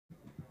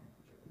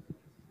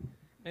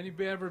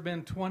Anybody ever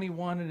been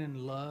 21 and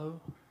in love?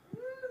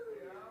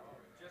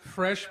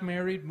 Fresh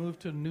married, moved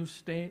to a new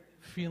state,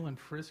 feeling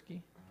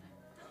frisky?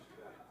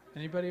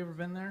 Anybody ever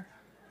been there?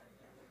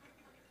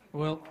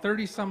 Well,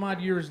 30 some odd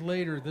years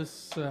later,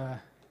 this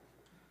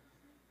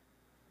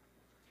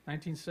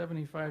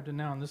 1975 to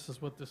now, and this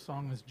is what this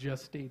song is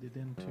gestated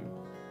into.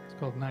 It's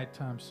called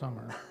Nighttime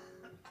Summer.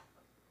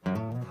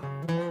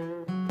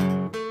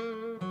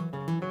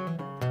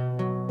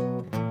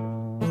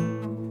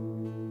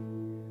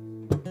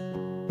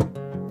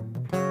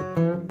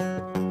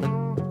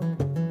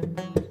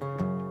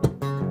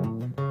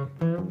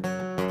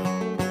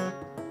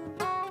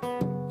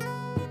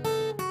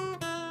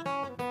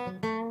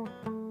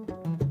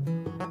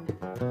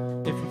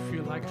 If you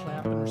feel like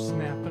clapping or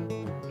snapping,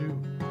 do.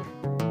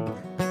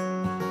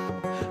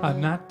 A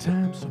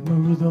nighttime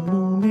summer, the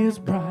moon is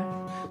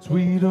bright,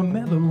 sweet a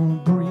mellow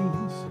breeze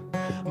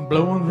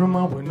blowing through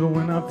my window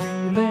when I'm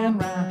feeling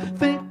right.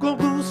 Think I'll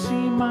go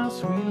see my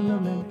sweet little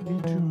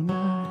lady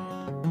tonight.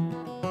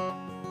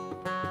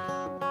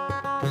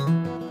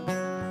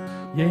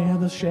 Yeah,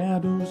 the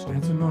shadows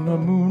dancing on the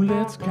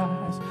moonlit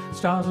skies,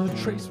 stars are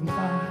tracing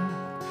fire.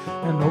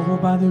 And over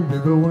by the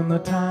river when the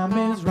time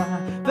is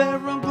right, there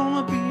I'm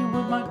gonna be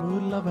with my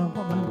good loving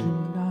woman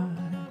tonight.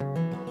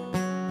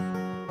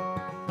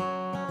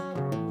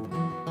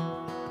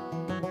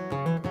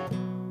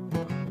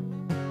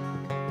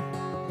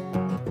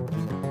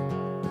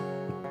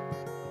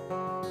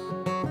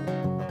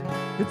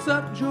 It's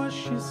of joy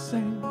she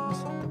sings,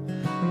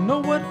 and know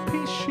what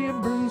peace she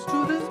brings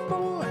to this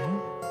boy.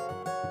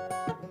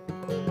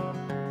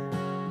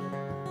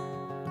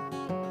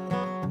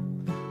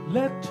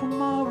 Let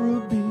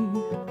tomorrow be.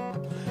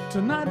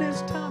 Tonight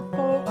is time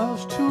for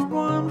us to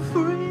run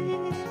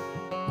free.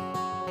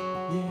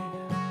 Yeah.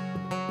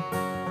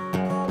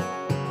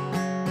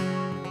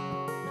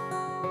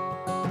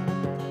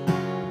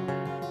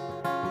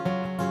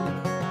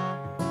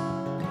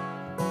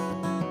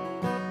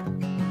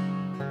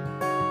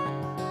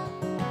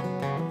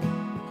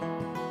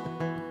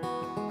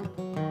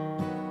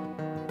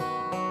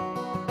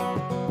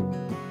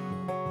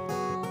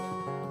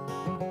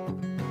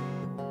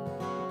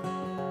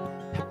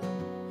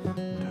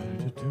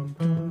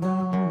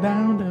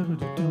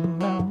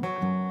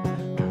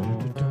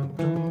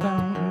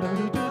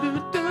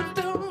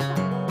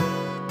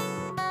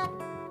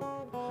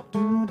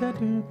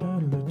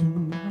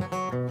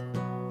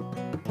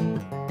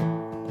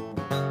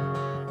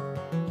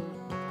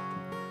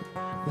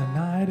 The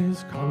night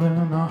is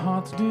calling our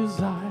heart's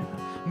desire.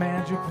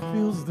 Magic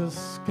fills the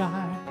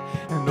sky.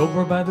 And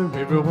over by the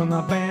river when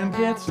the band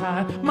gets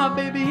high, my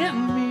baby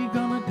and me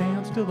gonna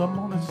dance till the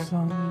morning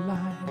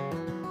sunlight.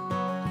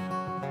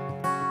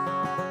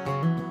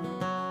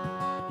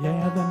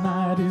 Yeah, the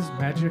night is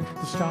magic,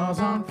 the stars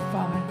on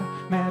fire.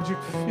 Magic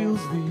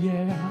fills the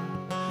air.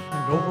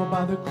 And over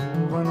by the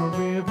cool running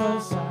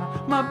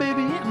riverside, my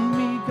baby and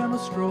me gonna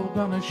stroll,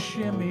 gonna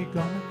shimmy,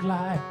 gonna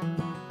glide.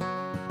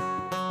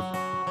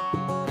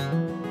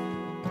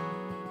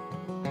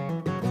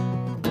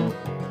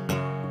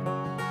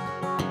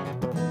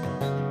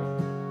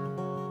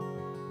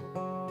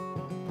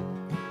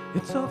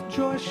 It's of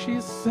joy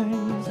she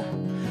sings,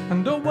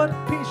 and oh what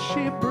peace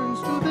she brings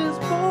to this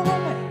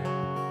boy.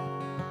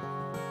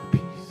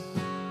 Peace.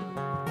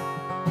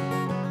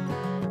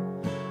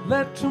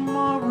 Let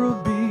tomorrow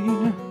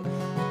be.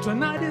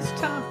 Tonight is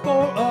time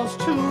for us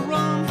to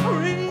run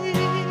free.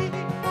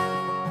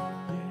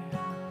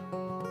 Yeah,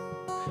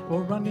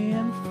 we're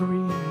running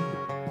free.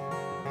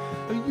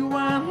 You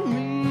and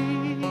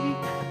me,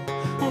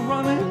 we're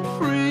running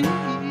free.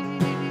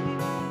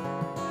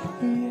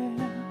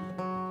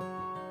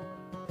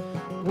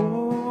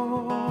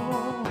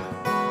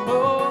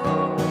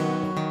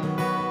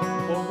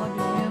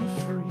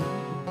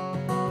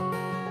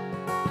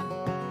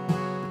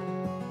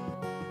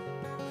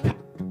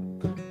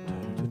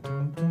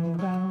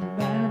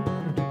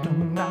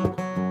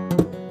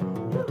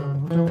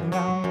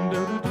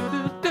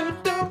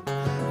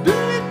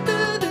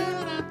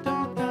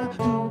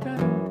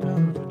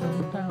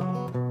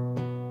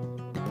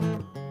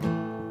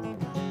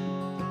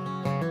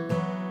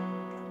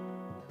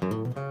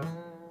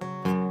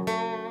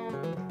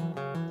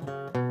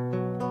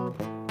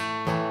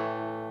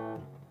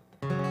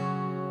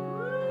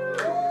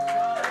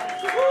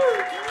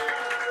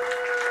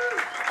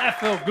 That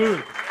felt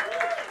good.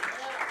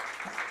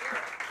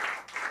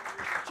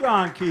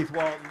 John Keith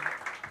Walton.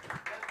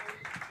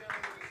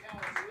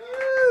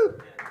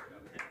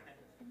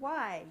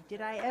 Why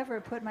did I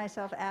ever put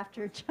myself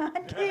after John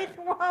Keith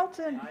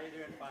Walton? How you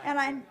doing? Fine.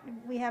 And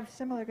we have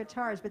similar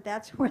guitars, but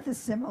that's where the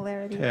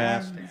similarity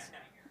Fantastic. ends.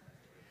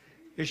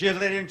 Here she is,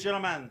 ladies and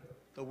gentlemen,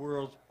 the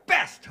world's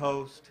best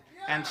host,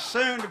 and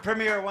soon to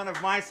premiere one of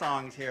my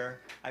songs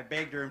here. I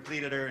begged her and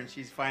pleaded her, and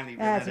she's finally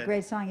That's relented. a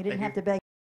great song. You didn't Thank have to beg.